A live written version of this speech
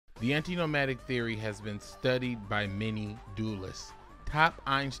The anti-nomadic theory has been studied by many duelists. Top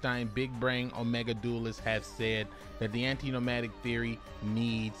Einstein big brain Omega duelists have said that the anti-nomadic theory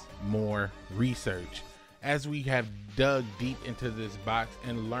needs more research. As we have dug deep into this box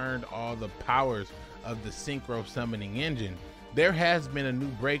and learned all the powers of the synchro summoning engine, there has been a new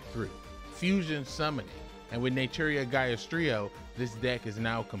breakthrough, fusion summoning, and with Naturia Gaia's Trio, this deck is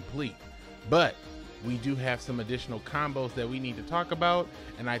now complete. But we do have some additional combos that we need to talk about,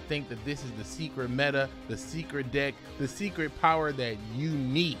 and I think that this is the secret meta, the secret deck, the secret power that you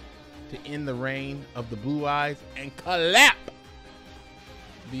need to end the reign of the Blue Eyes and clap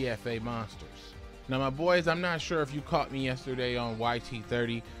the FA monsters. Now my boys, I'm not sure if you caught me yesterday on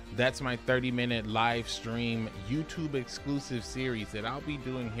YT30. That's my 30-minute live stream YouTube exclusive series that I'll be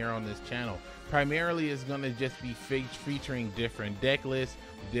doing here on this channel. Primarily is going to just be featuring different deck lists,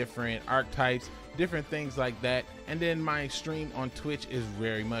 different archetypes, different things like that. And then my stream on Twitch is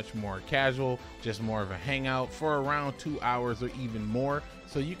very much more casual, just more of a hangout for around 2 hours or even more.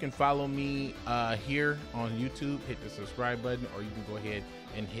 So you can follow me here on YouTube, hit the subscribe button, or you can go ahead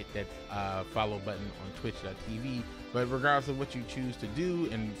and hit that follow button on twitch.tv. But regardless of what you choose to do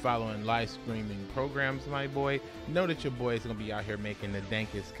and following live streaming programs, my boy, know that your boy is going to be out here making the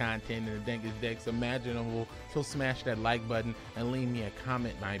dankest content and the dankest decks imaginable. So smash that like button and leave me a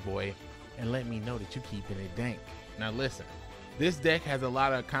comment, my boy, and let me know that you're keeping it dank. Now listen, this deck has a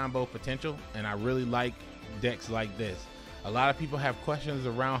lot of combo potential, and I really like decks like this. A lot of people have questions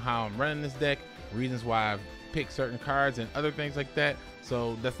around how I'm running this deck, reasons why I've picked certain cards and other things like that.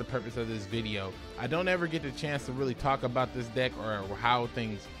 So that's the purpose of this video. I don't ever get the chance to really talk about this deck or how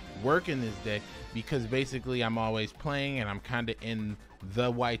things work in this deck, because basically I'm always playing and I'm kind of in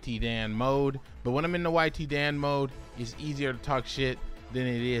the YTDan mode. But when I'm in the YTDan mode, it's easier to talk shit than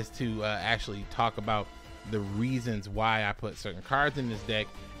it is to actually talk about the reasons why I put certain cards in this deck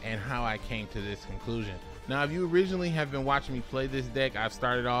and how I came to this conclusion. Now, if you originally have been watching me play this deck, I've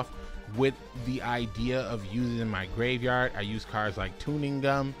started off with the idea of using my graveyard. I use cards like Tuning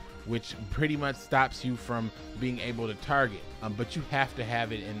Gum, which pretty much stops you from being able to target, but you have to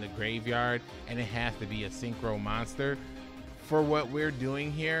have it in the graveyard, and it has to be a synchro monster. For what we're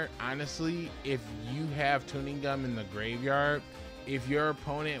doing here, honestly, if you have Tuning Gum in the graveyard, if your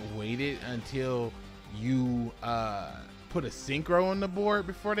opponent waited until you put a synchro on the board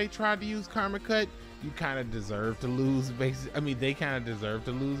before they tried to use Karma Cut, you kind of deserve to lose. They kind of deserve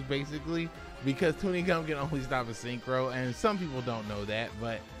to lose, basically, because Tuning Gum can only stop a synchro, and some people don't know that,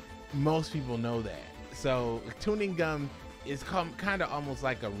 but most people know that. So Tuning Gum is kind of almost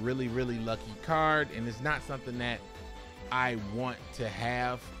like a really, really lucky card, and it's not something that I want to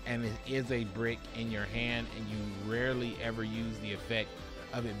have, and it is a brick in your hand, and you rarely ever use the effect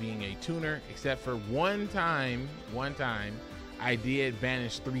of it being a tuner, except for one time I did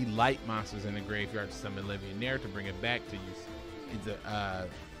banish 3 light monsters in the graveyard to summon Legionnaire to bring it back to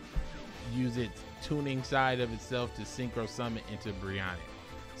use its tuning side of itself to synchro summon into Brianna.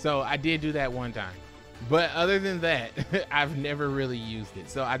 So I did do that one time, but other than that, I've never really used it.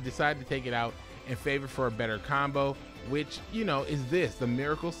 So I decided to take it out in favor for a better combo, which, you know, is this, the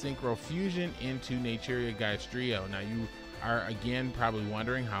Miracle Synchro Fusion into Naturia Gaia's Trio. Now you are again probably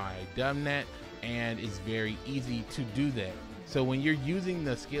wondering how I done that, and it's very easy to do that. So when you're using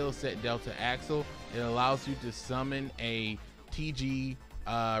the skill set Delta Axle, it allows you to summon a TG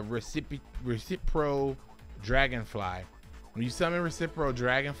Recipro Dragonfly. When you summon Recipro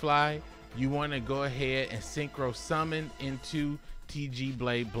Dragonfly, you want to go ahead and synchro summon into TG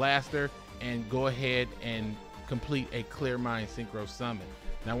Blade Blaster and go ahead and complete a Clear Mind Synchro Summon.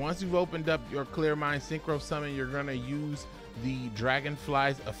 Now once you've opened up your Clear Mind Synchro Summon, you're going to use the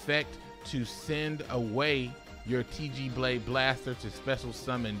Dragonfly's effect to send away your TG Blade Blaster to special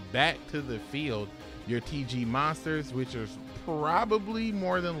summon back to the field your TG monsters, which are probably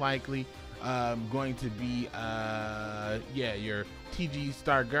more than likely going to be your TG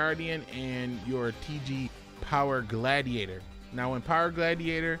Star Guardian and your TG Power Gladiator. Now when Power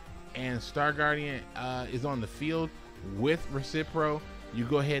Gladiator and Star Guardian is on the field with Recipro, you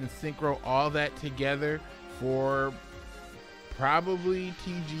go ahead and synchro all that together for probably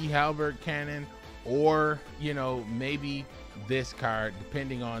TG Halberd Cannon, or, you know, maybe this card,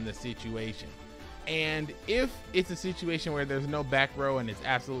 depending on the situation. And if it's a situation where there's no back row and it's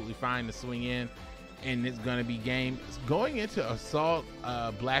absolutely fine to swing in and it's going to be game, going into Assault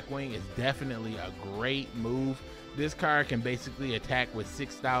Blackwing is definitely a great move. This card can basically attack with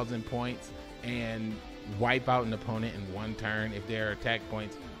 6,000 points and wipe out an opponent in one turn if their attack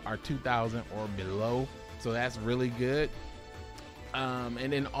points are 2,000 or below. So that's really good.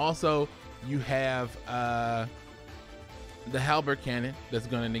 And then also you have the halberd cannon that's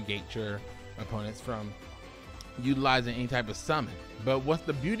going to negate your opponents from utilizing any type of summon. But what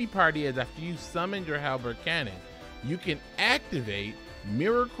the beauty part is, after you summon your halberd cannon, you can activate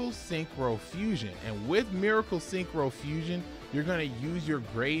Miracle Synchro Fusion. And with Miracle Synchro Fusion, you're going to use your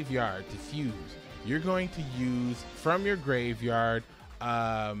graveyard to fuse. You're going to use from your graveyard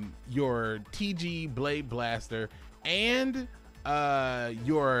your TG Blade Blaster and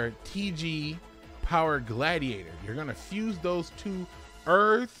your TG Power Gladiator. You're going to fuse those two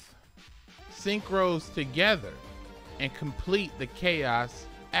Earth synchros together and complete the Chaos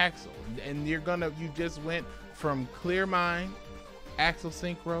Axle. And you just went from Clear Mind, Axle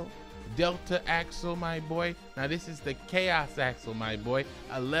Synchro, Delta Axle, my boy. Now this is the Chaos Axle, my boy.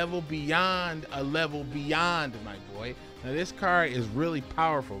 A level beyond, my boy. Now this card is really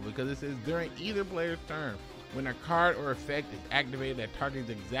powerful because it says during either player's turn, when a card or effect is activated that targets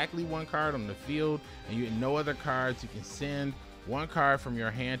exactly one card on the field and you have no other cards, you can send one card from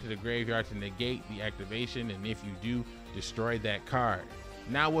your hand to the graveyard to negate the activation, and if you do, destroy that card.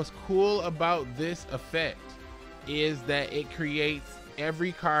 Now what's cool about this effect is that it creates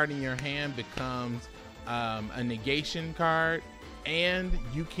every card in your hand becomes a negation card, and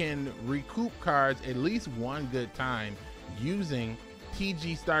you can recoup cards at least one good time using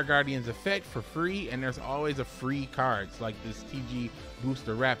TG Star Guardian's effect for free, and there's always a free cards like this TG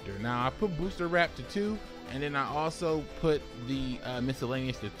Booster Raptor. Now I put Booster Raptor 2, and then I also put the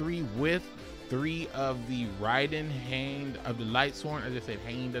miscellaneous to 3 with 3 of the Raiden Hand of the Lightsworn, as I said,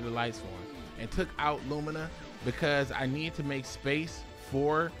 Hand of the Lightsworn, and took out Lumina because I need to make space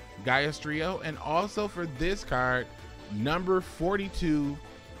for Gaia's Trio, and also for this card, number 42,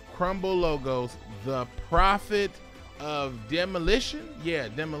 Crumble Logos, the Prophet of Demolition. Yeah,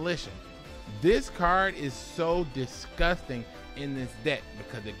 Demolition. This card is so disgusting in this deck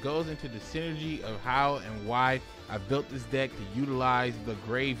because it goes into the synergy of how and why I built this deck to utilize the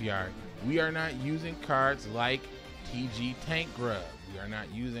graveyard. We are not using cards like TG Tank Grub. We are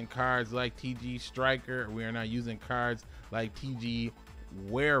not using cards like TG Striker. We are not using cards like TG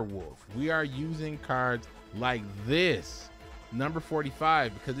Werewolf. We are using cards like this, number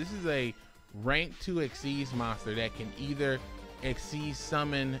 45, because this is a rank 2 Exceeds monster that can either Exceed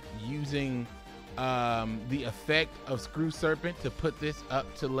summon using the effect of Screw Serpent to put this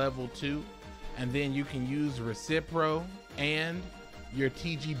up to level 2, and then you can use Recipro and your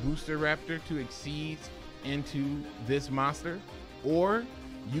TG Booster Raptor to Exceed into this monster, or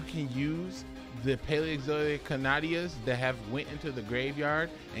you can use the Paleozoic Canadias that have went into the graveyard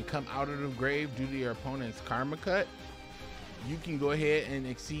and come out of the grave due to your opponent's Karma Cut. You can go ahead and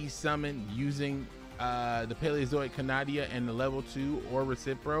Exceed summon using the Paleozoic Canadia and the level 2 or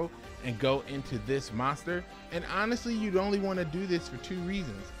Recipro and go into this monster. And honestly, you'd only want to do this for 2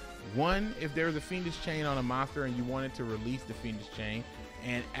 reasons. One, if there's a Fiendish Chain on a monster and you wanted to release the Fiendish Chain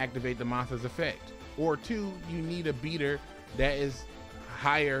and activate the monster's effect. Or 2, you need a beater that is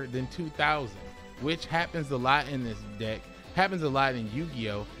higher than 2,000, which happens a lot in this deck, happens a lot in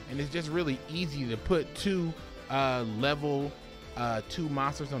Yu-Gi-Oh, and it's just really easy to put 2 level 2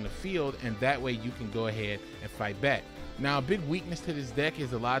 monsters on the field, and that way you can go ahead and fight back. Now a big weakness to this deck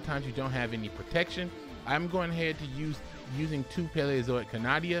is a lot of times you don't have any protection. I'm going ahead to using 2 Paleozoic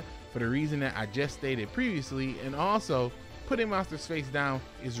Canadia for the reason that I just stated previously, and also putting monsters face down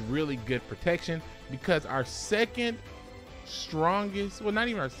is really good protection because our second strongest, well, not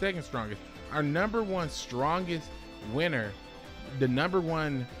even our second strongest, our number 1 strongest winner, the number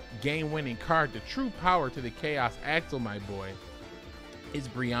 1 game winning card, the true power to the Chaos Axle, my boy, is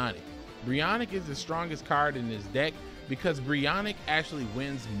Brionac. Brionac is the strongest card in this deck because Brionac actually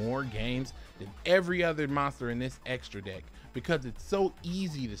wins more games than every other monster in this extra deck because it's so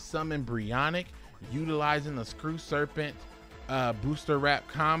easy to summon Brionac utilizing the Screw Serpent Booster Wrap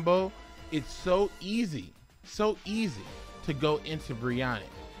combo. It's so easy to go into Brionac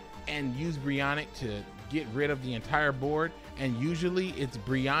and use Brionac to get rid of the entire board, and usually it's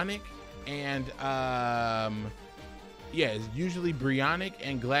Brionac and it's usually Brionac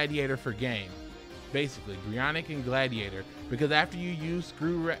and Gladiator for game. Basically Brionac and Gladiator, because after you use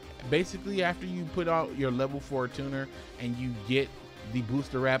basically after you put out your level 4 tuner and you get the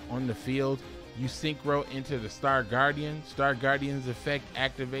Booster Wrap on the field, you synchro into the Star Guardian. Star Guardian's effect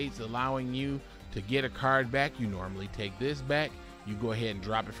activates, allowing you to get a card back. You normally take this back. You go ahead and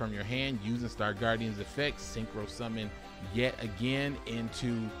drop it from your hand using Star Guardian's effect, synchro summon yet again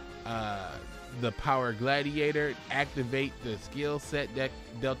into the Power Gladiator, activate the skill set deck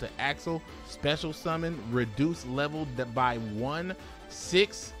Delta Axle, special summon, reduce level by 1,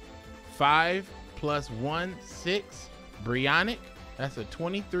 6, 5 plus 1, 6, Brionac. That's a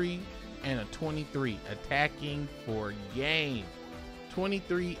 23 and a 23, attacking for game.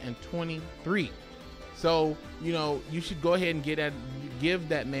 23 and 23. So, you know, you should go ahead and give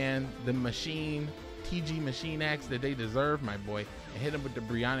that man the TG machine axe that they deserve, my boy, and hit him with the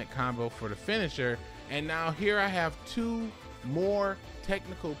Brionic combo for the finisher. And now here I have 2 more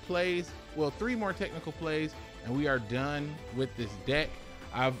technical plays, well, 3 more technical plays, and we are done with this deck.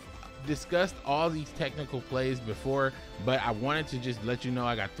 I've discussed all these technical plays before, but I wanted to just let you know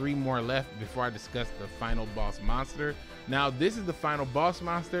I got 3 more left before I discuss the final boss monster. Now this is the final boss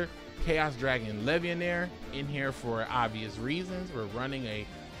monster, Chaos Dragon Legionnaire, in here for obvious reasons. We're running a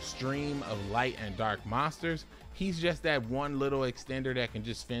stream of light and dark monsters. He's just that one little extender that can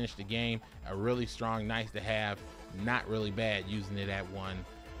just finish the game. A really strong, nice to have, not really bad using it at 1.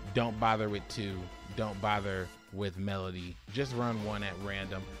 Don't bother with 2, don't bother with Melody, just run 1 at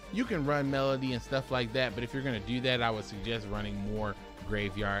random. You can run Melody and stuff like that, but if you're going to do that, I would suggest running more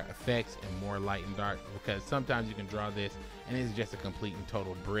graveyard effects and more light and dark, because sometimes you can draw this and it's just a complete and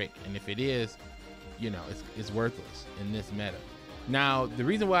total brick, and if it is, you know, it's worthless in this meta. Now the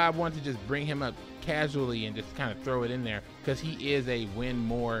reason why I want to just bring him up casually and just kind of throw it in there, because he is a win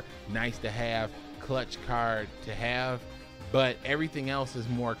more, nice to have, clutch card to have, but everything else is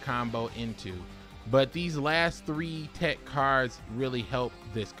more combo into. But these last 3 tech cards really help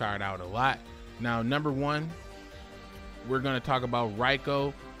this card out a lot. Now number 1, we're going to talk about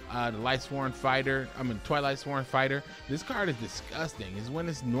Raikou, the Twilight Sworn Fighter. This card is disgusting. It's when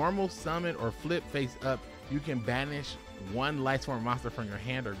it's normal summon or flip face up, you can banish 1 Light Sworn monster from your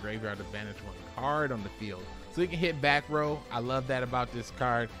hand or graveyard to banish 1 card on the field. So you can hit back row. I love that about this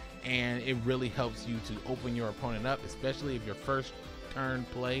card, and it really helps you to open your opponent up, especially if your first turn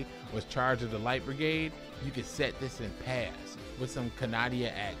play was Charge of the Light Brigade. You can set this and pass with some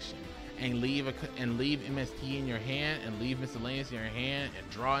Canadia action and leave MST in your hand and leave Miscellaneous in your hand and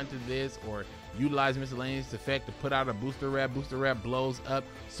draw into this, or utilize Miscellaneous effect to put out a booster rep. Booster rep blows up,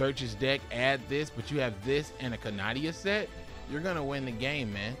 searches deck, add this, but you have this and a Canadia set. You're gonna win the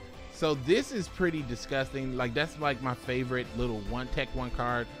game, man. So this is pretty disgusting. Like, that's like my favorite little 1 tech 1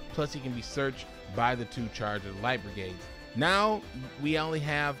 card. Plus he can be searched by the 2 Charge of the Light Brigades. Now we only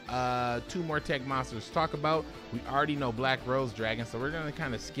have 2 more tech monsters to talk about. We already know Black Rose Dragon, so we're gonna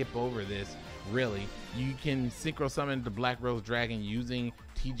kind of skip over this. Really, you can synchro summon the Black Rose Dragon using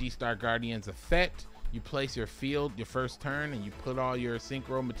TG Star Guardian's effect. You place your field your first turn and you put all your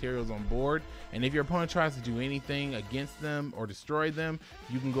synchro materials on board, and if your opponent tries to do anything against them or destroy them,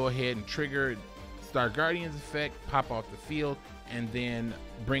 you can go ahead and trigger Star Guardian's effect, pop off the field, and then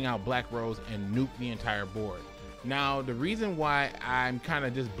bring out Black Rose and nuke the entire board. Now the reason why I'm kind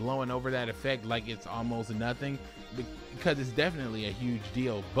of just blowing over that effect like it's almost nothing, because it's definitely a huge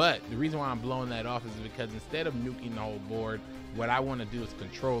deal, but the reason why I'm blowing that off is because instead of nuking the whole board, what I want to do is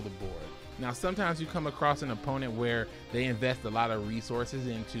control the board. Now sometimes you come across an opponent where they invest a lot of resources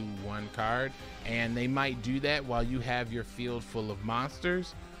into 1 card, and they might do that while you have your field full of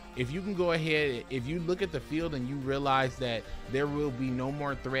monsters. If you can go ahead, if you look at the field and you realize that there will be no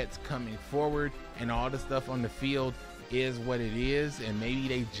more threats coming forward and all the stuff on the field is what it is, and maybe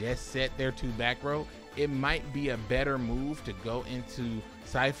they just set their 2 back row, it might be a better move to go into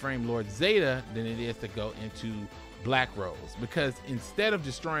Cyframe Lord Zeta than it is to go into Black Rose, because instead of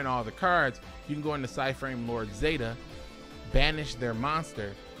destroying all the cards, you can go into Cyframe Lord Zeta, banish their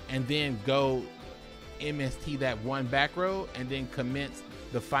monster, and then go MST that 1 back row, and then commence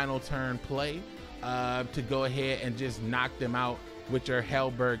the final turn play to go ahead and just knock them out with your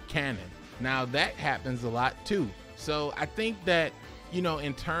Hellberg Cannon. Now that happens a lot too. So I think that, you know,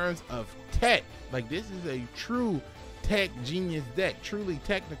 in terms of tech, like, this is a true tech genius deck, truly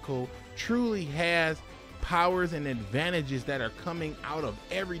technical, truly has powers and advantages that are coming out of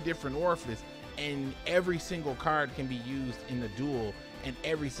every different orifice, and every single card can be used in the duel, and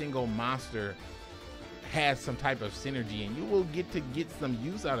every single monster has some type of synergy, and you will get some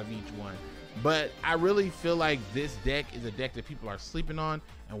use out of each one. But I really feel like this deck is a deck that people are sleeping on,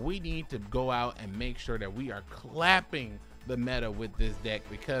 and we need to go out and make sure that we are clapping the meta with this deck,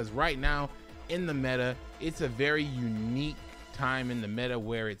 because right now in the meta, it's a very unique time in the meta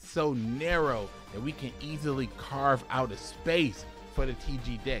where it's so narrow that we can easily carve out a space for the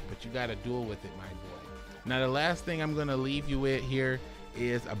TG deck, but you got to duel with it, my boy. Now the last thing I'm going to leave you with here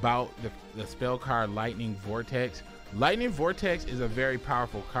is about the spell card Lightning Vortex. Lightning Vortex is a very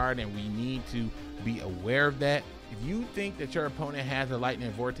powerful card, and we need to be aware of that. If you think that your opponent has a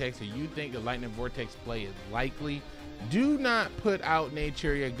Lightning Vortex, or you think the Lightning Vortex play is likely, do not put out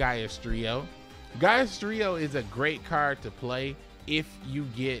Naturia Gaia's Trio. Gaia's Trio is a great card to play if you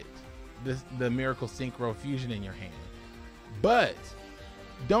get the Miracle Synchro Fusion in your hand. But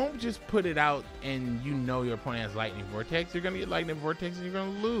don't just put it out and you know your opponent has lightning vortex. You're gonna get lightning vortex and you're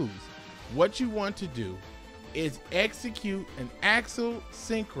gonna lose. What you want to do is execute an axle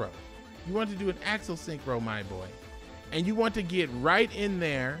synchro. You want to do an axle synchro, my boy, and you want to get right in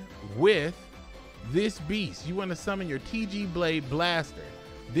there with this beast. You want to summon your TG Blade Blaster.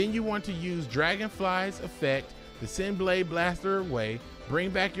 Then you want to use Dragonfly's effect to send Blade Blaster away, bring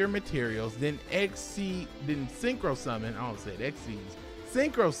back your materials, then synchro summon, I almost said exceeds,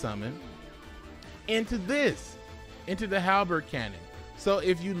 synchro summon into the halberd cannon. So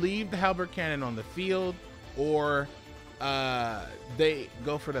if you leave the halberd cannon on the field, or they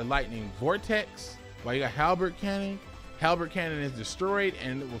go for the lightning vortex while you got halberd cannon is destroyed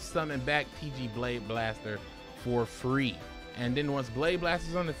and it will summon back TG Blade Blaster for free. And then once Blade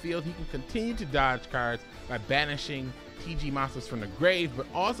Blaster's on the field, he can continue to dodge cards by banishing TG monsters from the grave, but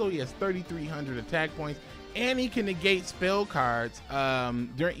also he has 3,300 attack points, and he can negate spell cards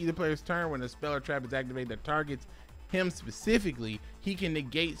during either player's turn. When a spell or trap is activated that targets him specifically, he can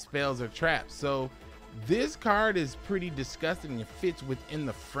negate spells or traps. So this card is pretty disgusting and fits within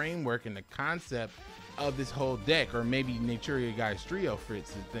the framework and the concept of this whole deck, or maybe Naturia Guy's Trio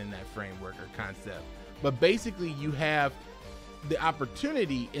fits within that framework or concept. But basically you have the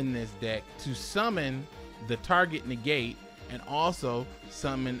opportunity in this deck to summon the target negate and also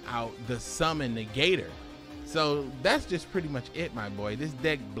summon out the summon negator. So that's just pretty much it, my boy. This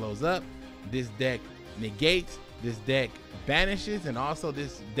deck blows up, this deck negates, this deck banishes, and also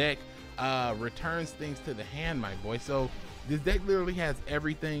this deck returns things to the hand, my boy. So this deck literally has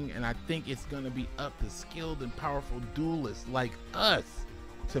everything, and I think it's going to be up to skilled and powerful duelists like us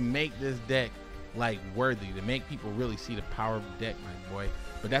to make this deck like worthy, to make people really see the power of the deck, my boy.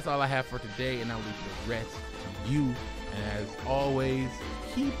 But that's all I have for today, and I'll leave the rest to you. And as always,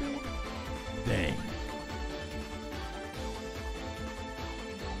 keep it dang.